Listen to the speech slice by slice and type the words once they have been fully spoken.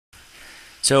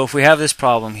So if we have this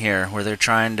problem here where they're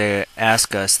trying to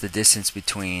ask us the distance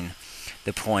between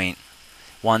the point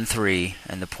 1, 3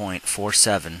 and the point 4,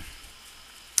 7,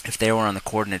 if they were on the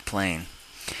coordinate plane,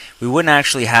 we wouldn't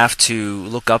actually have to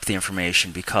look up the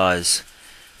information, because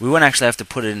we wouldn't actually have to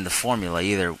put it in the formula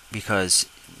either, because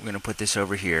we're going to put this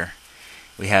over here.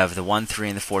 We have the 1, 3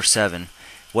 and the 4, 7.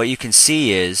 What you can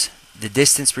see is the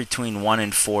distance between 1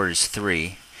 and 4 is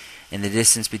 3, and the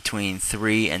distance between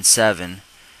 3 and 7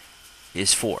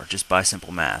 is 4, just by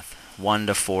simple math. 1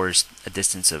 to 4 is a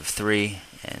distance of 3,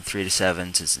 and 3 to 7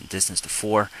 is a distance to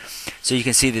 4. So you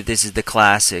can see that this is the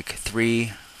classic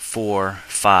 3, 4,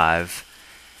 5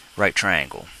 right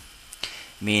triangle,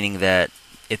 meaning that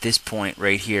if this point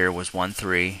right here was 1,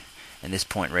 3, and this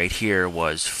point right here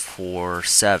was 4,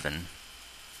 7,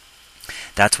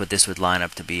 that's what this would line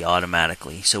up to be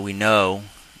automatically. So we know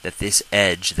that this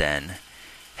edge then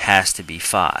has to be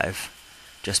 5,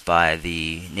 just by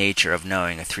the nature of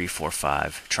knowing a 3, 4,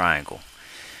 5 triangle.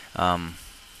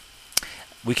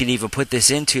 We can even put this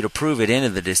to prove it into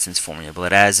the distance formula,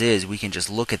 but as is, we can just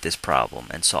look at this problem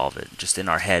and solve it just in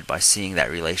our head by seeing that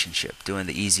relationship, doing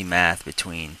the easy math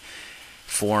between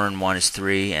 4 and 1 is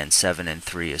 3 and 7 and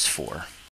 3 is 4.